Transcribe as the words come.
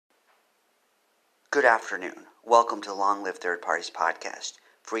Good afternoon. Welcome to Long Live Third Parties Podcast.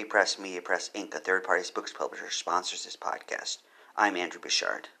 Free Press Media Press Inc., a third parties books publisher, sponsors this podcast. I'm Andrew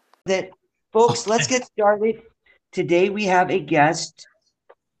Bouchard. Folks, let's get started. Today we have a guest,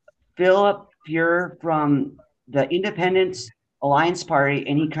 Philip Fuhr from the Independence Alliance Party,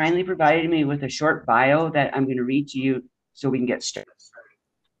 and he kindly provided me with a short bio that I'm going to read to you so we can get started.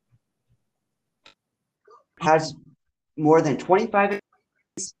 Has more than 25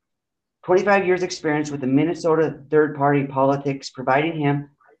 years experience with the Minnesota third-party politics, providing him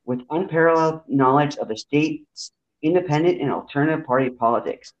with unparalleled knowledge of the state's independent and alternative party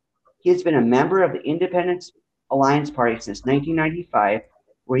politics. He has been a member of the Independence Alliance Party since 1995,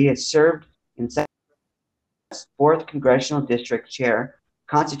 where he has served in 4th Congressional District Chair,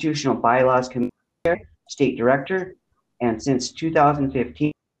 Constitutional Bylaws Committee Chair, State Director, and since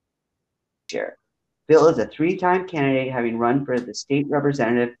 2015, Chair. Phil is a 3-time candidate, having run for the state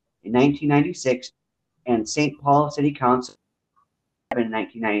representative in 1996 and St. Paul City Council in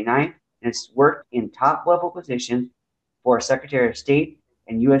 1999, and has worked in top-level positions for Secretary of State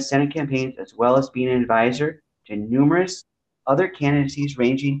and U.S. Senate campaigns, as well as being an advisor to numerous other candidacies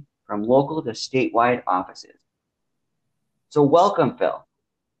ranging from local to statewide offices. So welcome, Phil.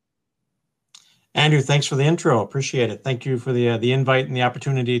 Andrew, thanks for the intro. Appreciate it. Thank you for the invite and the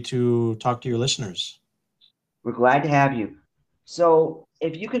opportunity to talk to your listeners. We're glad to have you. So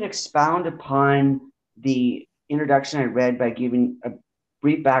if you can expound upon the introduction I read by giving a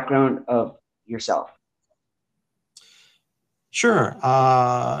brief background of yourself. Sure.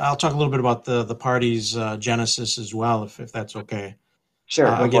 I'll talk a little bit about the party's genesis as well, if that's okay. Sure,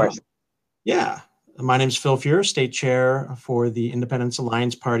 go for it. Yeah. My name is Phil Fuhr, State Chair for the Independence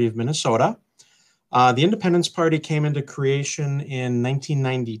Alliance Party of Minnesota. The Independence Party came into creation in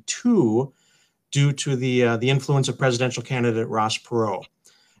 1992 due to the influence of presidential candidate Ross Perot.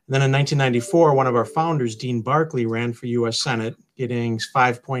 And then in 1994, one of our founders, Dean Barkley, ran for U.S. Senate, getting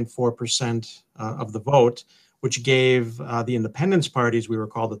 5.4% of the vote, which gave the Independence Party, as we were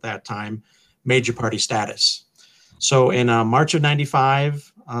called at that time, major party status. So in March of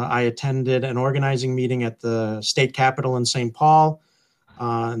 95, I attended an organizing meeting at the state capitol in St. Paul.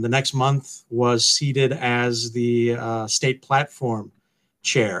 And the next month was seated as the state platform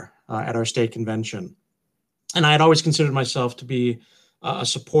chair at our state convention. And I had always considered myself to be a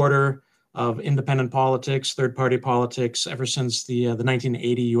supporter of independent politics, third-party politics, ever since the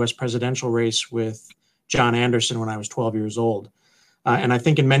 1980 U.S. presidential race with John Anderson when I was 12 years old. And I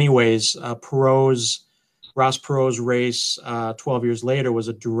think in many ways, Ross Perot's race 12 years later was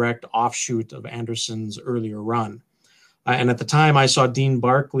a direct offshoot of Anderson's earlier run. And at the time, I saw Dean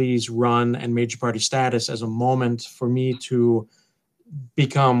Barkley's run and major party status as a moment for me to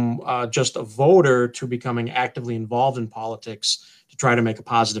become just a voter to becoming actively involved in politics to try to make a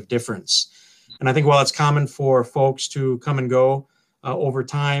positive difference. And I think while it's common for folks to come and go over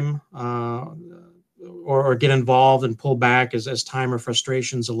time or get involved and pull back as time or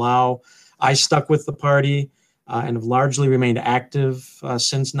frustrations allow, I stuck with the party and have largely remained active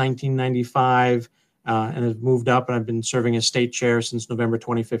since 1995 and have moved up, and I've been serving as state chair since November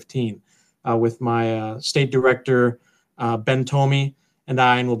 2015 with my state director, Ben Tomey,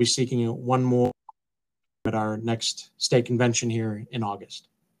 and we'll be seeking one more at our next state convention here in August.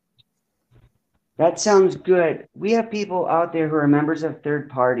 That sounds good. We have people out there who are members of third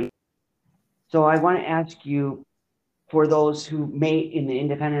party. So I want to ask you, for those who may in the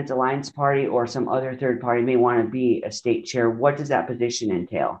Independence Alliance Party or some other third party may want to be a state chair, what does that position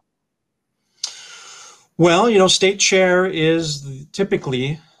entail? Well, state chair is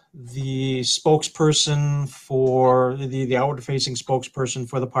typically the spokesperson for the outward-facing spokesperson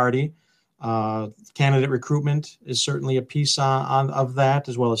for the party. Candidate recruitment is certainly a piece of that,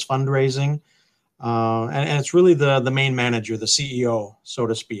 as well as fundraising. And it's really the main manager, the CEO, so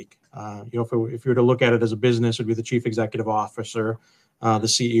to speak. If you were to look at it as a business, it would be the chief executive officer, the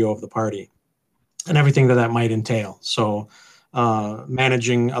CEO of the party, and everything that might entail. So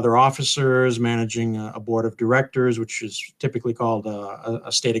managing other officers, managing a board of directors, which is typically called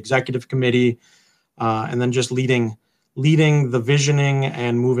a state executive committee, and then just leading the visioning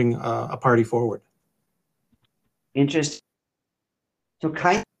and moving a party forward. Interesting. So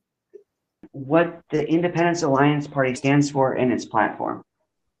kind of what the Independence Alliance Party stands for and its platform.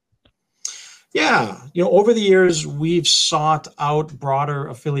 Yeah, over the years, we've sought out broader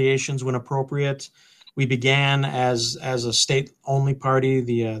affiliations when appropriate. We began as a state-only party,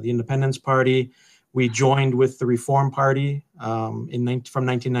 the Independence Party. We joined with the Reform Party from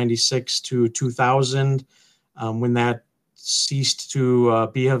 1996 to 2000, when that ceased to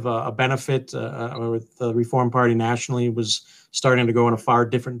be of a benefit, or the Reform Party nationally was starting to go in a far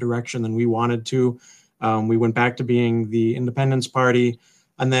different direction than we wanted to. We went back to being the Independence Party.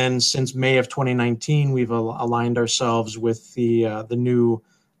 And then since May of 2019, we've aligned ourselves with the new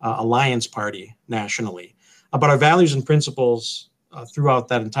Alliance Party nationally. But our values and principles throughout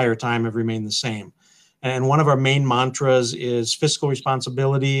that entire time have remained the same. And one of our main mantras is fiscal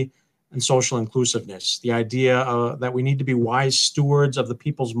responsibility and social inclusiveness. The idea that we need to be wise stewards of the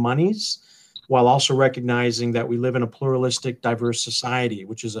people's monies, while also recognizing that we live in a pluralistic, diverse society,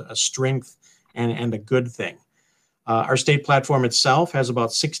 which is a strength and a good thing. Our state platform itself has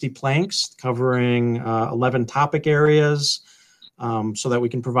about 60 planks covering 11 topic areas, so that we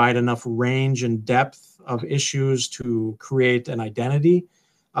can provide enough range and depth of issues to create an identity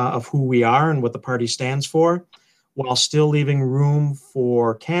of who we are and what the party stands for, while still leaving room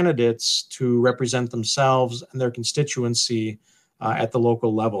for candidates to represent themselves and their constituency at the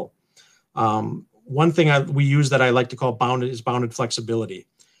local level. One thing we use that I like to call bounded flexibility.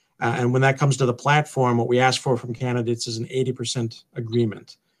 And when that comes to the platform, what we ask for from candidates is an 80%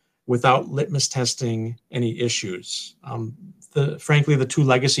 agreement without litmus testing any issues. Frankly, the two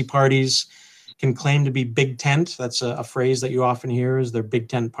legacy parties can claim to be big tent. That's a phrase that you often hear, is they're big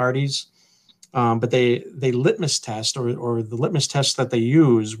tent parties. But they litmus test, or the litmus tests that they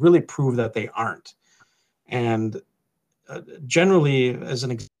use really prove that they aren't. And generally, as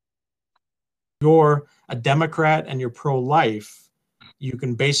an example, you're a Democrat and you're pro-life, you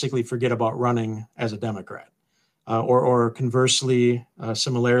can basically forget about running as a Democrat. Or conversely,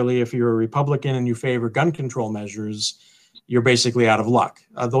 similarly, if you're a Republican and you favor gun control measures, you're basically out of luck.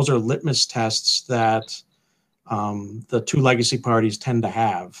 Those are litmus tests that the two legacy parties tend to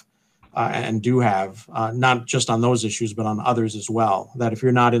have and do have, not just on those issues, but on others as well. That if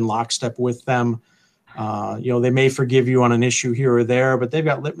you're not in lockstep with them, they may forgive you on an issue here or there, but they've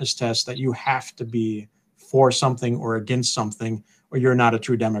got litmus tests that you have to be for something or against something, or you're not a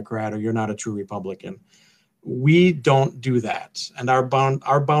true Democrat, or you're not a true Republican. We don't do that. And our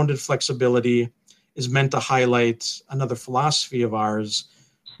bounded flexibility is meant to highlight another philosophy of ours,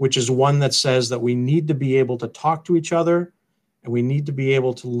 which is one that says that we need to be able to talk to each other, and we need to be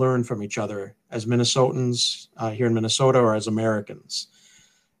able to learn from each other as Minnesotans here in Minnesota, or as Americans.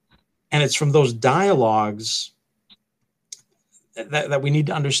 And it's from those dialogues that we need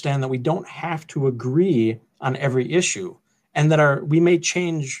to understand that we don't have to agree on every issue, and that we may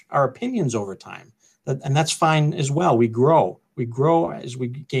change our opinions over time. And that's fine as well. We grow as we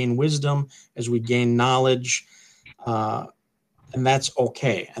gain wisdom, as we gain knowledge, and that's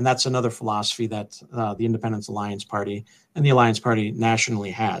okay. And that's another philosophy that the Independence Alliance Party and the Alliance Party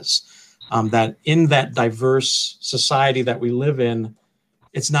nationally has, that in that diverse society that we live in,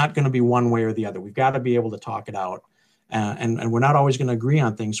 it's not going to be one way or the other. We've got to be able to talk it out. And we're not always going to agree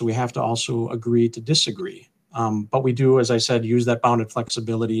on things, so we have to also agree to disagree. But we do, as I said, use that bounded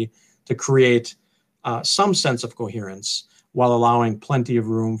flexibility to create some sense of coherence while allowing plenty of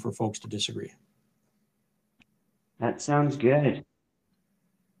room for folks to disagree. That sounds good.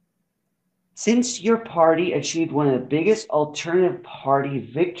 Since your party achieved one of the biggest alternative party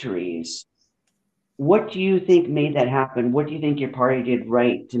victories, what do you think made that happen? What do you think your party did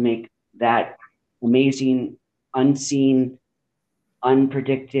right to make that amazing, unseen,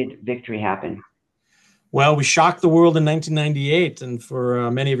 unpredicted victory happen? Well, we shocked the world in 1998, and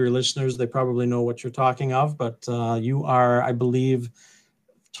for many of your listeners, they probably know what you're talking of, but you are, I believe,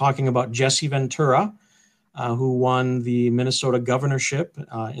 talking about Jesse Ventura, who won the Minnesota governorship in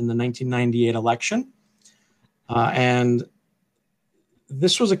the 1998 election. And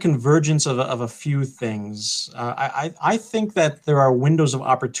this was a convergence of a few things. I think that there are windows of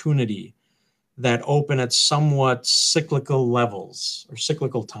opportunity that open at somewhat cyclical levels or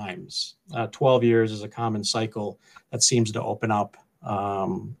cyclical times. 12 years is a common cycle that seems to open up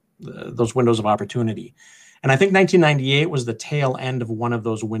those windows of opportunity. And I think 1998 was the tail end of one of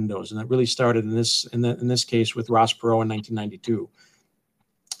those windows. And it really started in this case with Ross Perot in 1992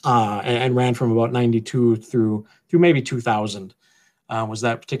 and ran from about 92 through maybe 2000 was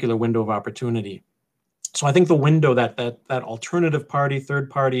that particular window of opportunity. So I think the window that alternative party, third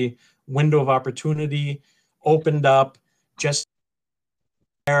party window of opportunity opened up just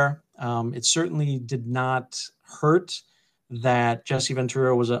there. It certainly did not hurt that Jesse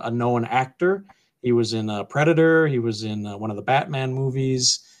Ventura was a known actor. He was in Predator. He was in one of the Batman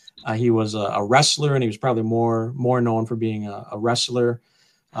movies. He was a wrestler, and he was probably more known for being a wrestler,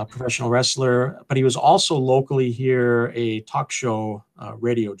 a professional wrestler. But he was also locally here a talk show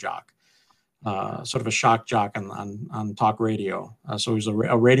radio jock. Sort of a shock jock on talk radio. So he was a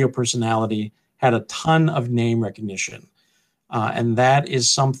radio personality, had a ton of name recognition. And that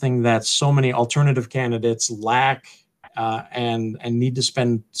is something that so many alternative candidates lack and need to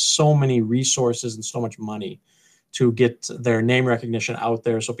spend so many resources and so much money to get their name recognition out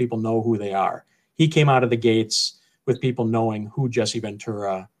there so people know who they are. He came out of the gates with people knowing who Jesse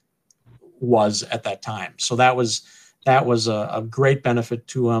Ventura was at that time. So that was a great benefit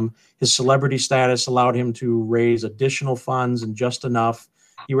to him. His celebrity status allowed him to raise additional funds, and just enough.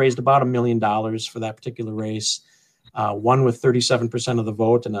 He raised about $1 million for that particular race, won with 37% of the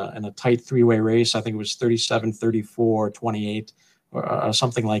vote in a tight three-way race. I think it was 37, 34, 28, or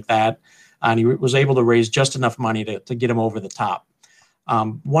something like that. And he was able to raise just enough money to get him over the top.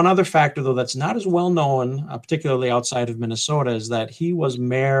 One other factor, though, that's not as well known, particularly outside of Minnesota, is that he was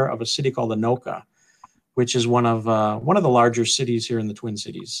mayor of a city called Anoka, which is one of the larger cities here in the Twin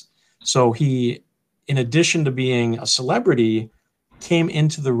Cities. So he, in addition to being a celebrity, came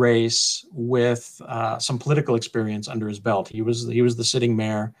into the race with some political experience under his belt. He was the sitting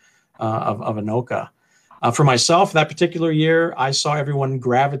mayor of Anoka. For myself, that particular year, I saw everyone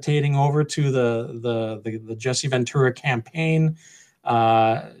gravitating over to the Jesse Ventura campaign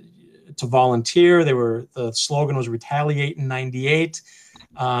to volunteer. The slogan was "Retaliate in '98,"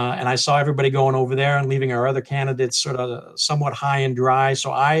 and I saw everybody going over there and leaving our other candidates sort of somewhat high and dry.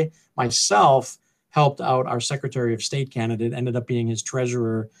 So I myself helped out our Secretary of State candidate, ended up being his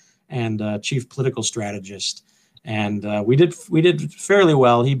treasurer and chief political strategist, and we did fairly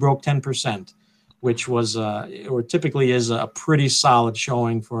well. He broke 10%. Which was, or typically is, a pretty solid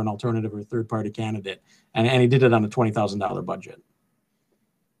showing for an alternative or third-party candidate. And he did it on a $20,000 budget.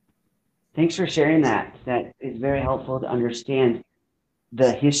 Thanks for sharing that. That is very helpful to understand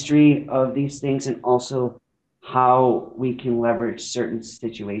the history of these things and also how we can leverage certain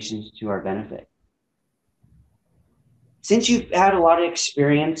situations to our benefit. Since you've had a lot of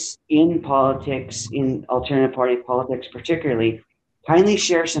experience in politics, in alternative party politics particularly, kindly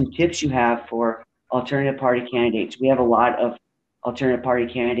share some tips you have for alternative party candidates. We have a lot of alternative party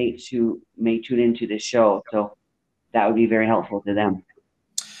candidates who may tune into this show, so that would be very helpful to them.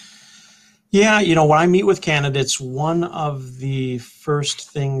 Yeah, when I meet with candidates, one of the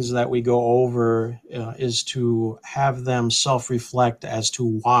first things that we go over is to have them self-reflect as to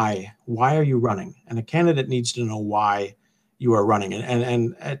why. Why are you running? And a candidate needs to know why you are running.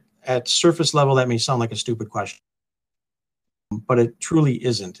 And at surface level, that may sound like a stupid question, but it truly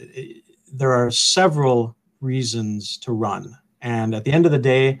isn't. There are several reasons to run. And at the end of the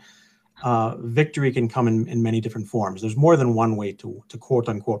day, victory can come in many different forms. There's more than one way to quote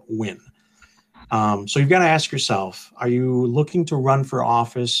unquote win. So you've got to ask yourself, are you looking to run for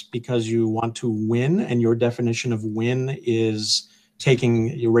office because you want to win? And your definition of win is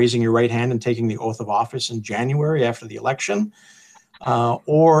you're raising your right hand and taking the oath of office in January after the election?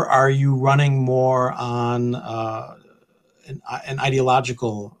 Or are you running more on an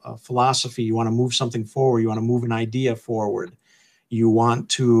ideological philosophy? You want to move something forward. You want to move an idea forward. You want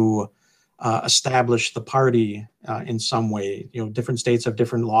to establish the party in some way. Different states have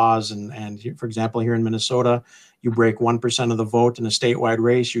different laws. And for example, here in Minnesota, you break 1% of the vote in a statewide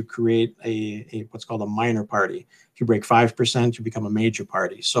race, you create a what's called a minor party. If you break 5%, you become a major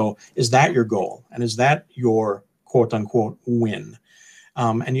party. So is that your goal? And is that your quote unquote win?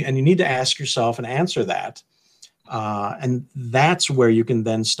 And you need to ask yourself and answer that. And that's where you can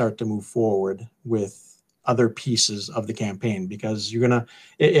then start to move forward with other pieces of the campaign, because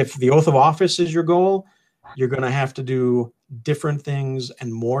if the oath of office is your goal, you're going to have to do different things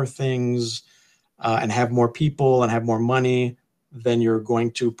and more things and have more people and have more money than you're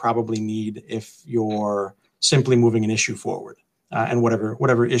going to probably need if you're simply moving an issue forward and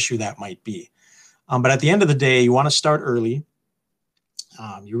whatever issue that might be. But at the end of the day, you want to start early.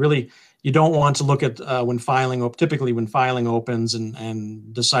 You don't want to look at typically when filing opens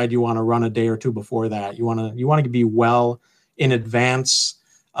and decide you want to run a day or two before that. You want to be well in advance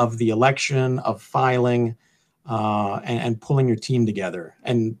of the election, of filing, and pulling your team together.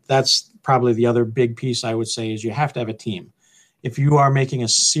 And that's probably the other big piece I would say is you have to have a team. If you are making a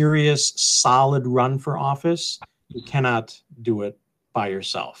serious, solid run for office, you cannot do it by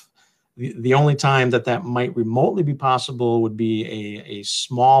yourself. The only time that might remotely be possible would be a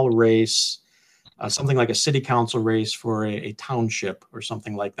small race, something like a city council race for a township or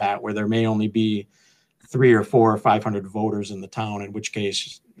something like that, where there may only be 300 or 400 or 500 voters in the town, in which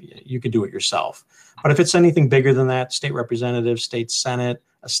case you could do it yourself. But if it's anything bigger than that, state representative, state senate,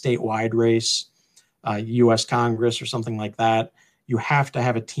 a statewide race, U.S. Congress or something like that, you have to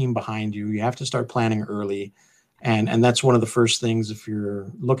have a team behind you. You have to start planning early. And that's one of the first things, if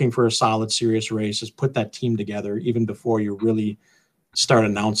you're looking for a solid, serious race, is put that team together even before you really start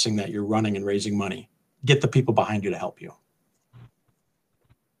announcing that you're running and raising money. Get the people behind you to help you.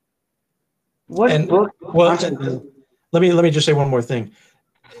 Let me just say one more thing.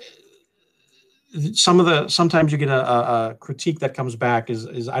 Sometimes you get a critique that comes back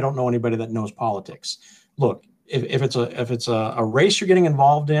is I don't know anybody that knows politics. Look, if it's a race you're getting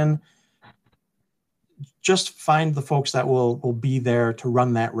involved in, just find the folks that will be there to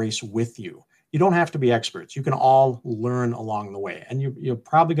run that race with you. You don't have to be experts. You can all learn along the way, and you're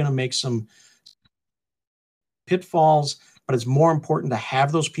probably going to make some pitfalls, but it's more important to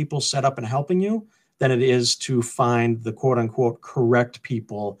have those people set up and helping you than it is to find the quote unquote correct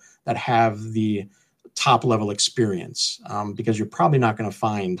people that have the top level experience, because you're probably not going to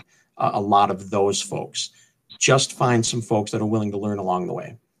find a lot of those folks. Just find some folks that are willing to learn along the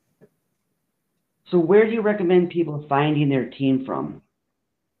way. So where do you recommend people finding their team from?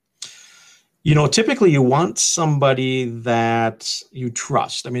 Typically you want somebody that you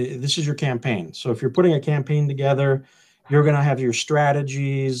trust. I mean, this is your campaign. So if you're putting a campaign together, you're going to have your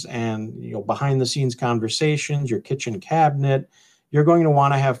strategies and behind the scenes conversations, your kitchen cabinet. You're going to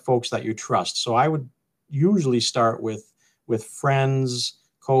want to have folks that you trust. So I would usually start with friends,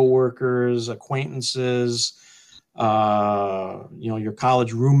 coworkers, acquaintances, your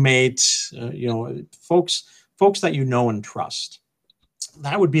college roommates, folks that you know and trust.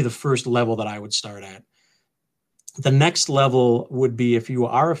 That would be the first level that I would start at. The next level would be if you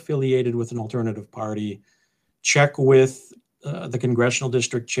are affiliated with an alternative party, check with the congressional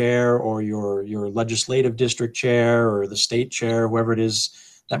district chair or your legislative district chair or the state chair, whoever it is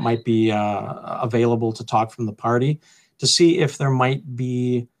that might be available to talk from the party, to see if there might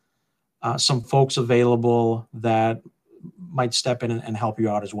be some folks available that might step in and help you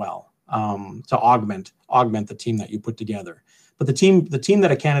out as well, to augment the team that you put together. But the team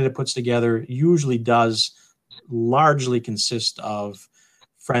that a candidate puts together usually does largely consist of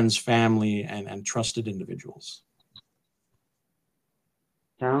friends, family, and trusted individuals.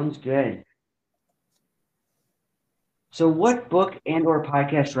 Sounds good. So what book and or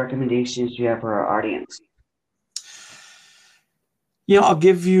podcast recommendations do you have for our audience? I'll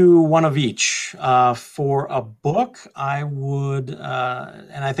give you one of each. For a book, I would,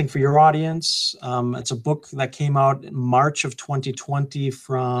 and I think for your audience, it's a book that came out in March of 2020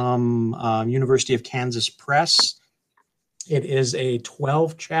 from University of Kansas Press. It is a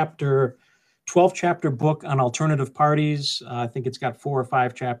 12-chapter book on alternative parties. I think it's got 4 or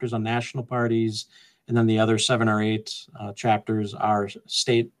 5 chapters on national parties, and then the other 7 or 8 chapters are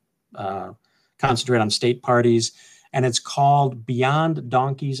concentrate on state parties. And it's called Beyond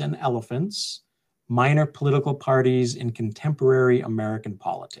Donkeys and Elephants: Minor Political Parties in Contemporary American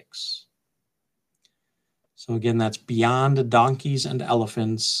Politics. So again, that's Beyond Donkeys and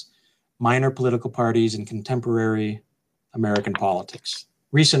Elephants: Minor Political Parties in Contemporary American Politics.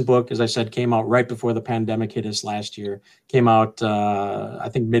 Recent book, as I said, came out right before the pandemic hit us last year. Came out, I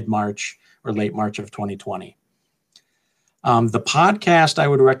think, mid-March or late March of 2020. The podcast I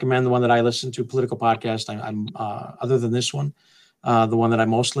would recommend, the one that I listen to, political podcast, I'm other than this one, the one that I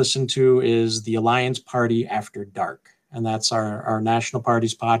most listen to is the Alliance Party After Dark. And that's our national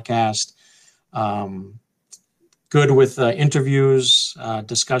parties podcast. Good with interviews,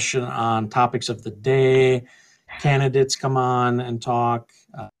 discussion on topics of the day. Candidates come on and talk,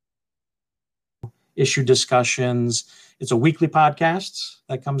 issue discussions. It's a weekly podcast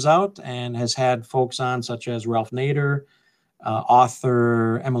that comes out and has had folks on such as Ralph Nader,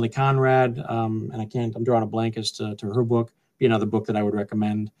 author Emily Conrad, and I'm drawing a blank as to her book, be another book that I would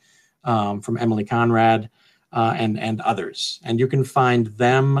recommend, from Emily Conrad, and others. And you can find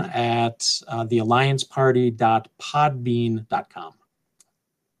them at theallianceparty.podbean.com.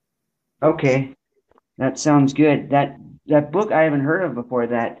 Okay, that sounds good. That book I haven't heard of before,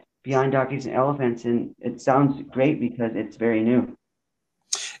 that Beyond Donkeys and Elephants, and it sounds great because it's very new.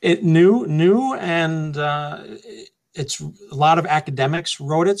 New, and it's a lot of academics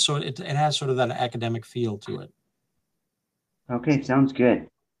wrote it, so it has sort of that academic feel to it. Okay, sounds good.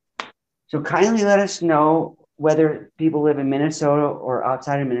 So kindly let us know, whether people live in Minnesota or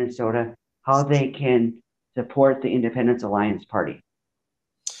outside of Minnesota, how they can support the Independence Alliance Party.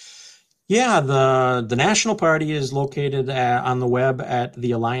 Yeah, the national party is located on the web at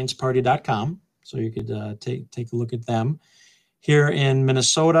theallianceparty.com, so you could take a look at them. Here in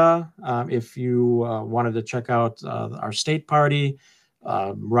Minnesota, if you wanted to check out our state party,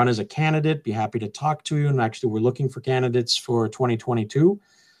 run as a candidate, be happy to talk to you. And actually, we're looking for candidates for 2022.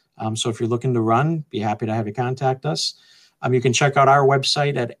 So if you're looking to run, be happy to have you contact us. You can check out our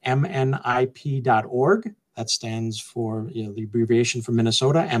website at mnip.org. That stands for the abbreviation for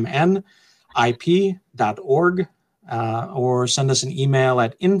Minnesota, mnip.org, or send us an email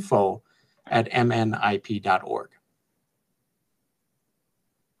at info@mnip.org.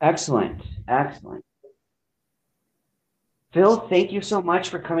 Excellent. Phil, thank you so much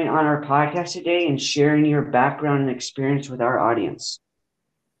for coming on our podcast today and sharing your background and experience with our audience.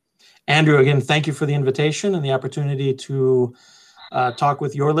 Andrew, again, thank you for the invitation and the opportunity to talk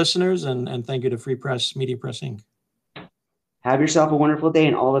with your listeners, and thank you to Free Press Media Press Inc. Have yourself a wonderful day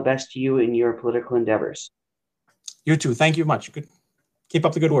and all the best to you in your political endeavors. You too. Thank you much. Keep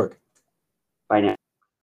up the good work. Bye now.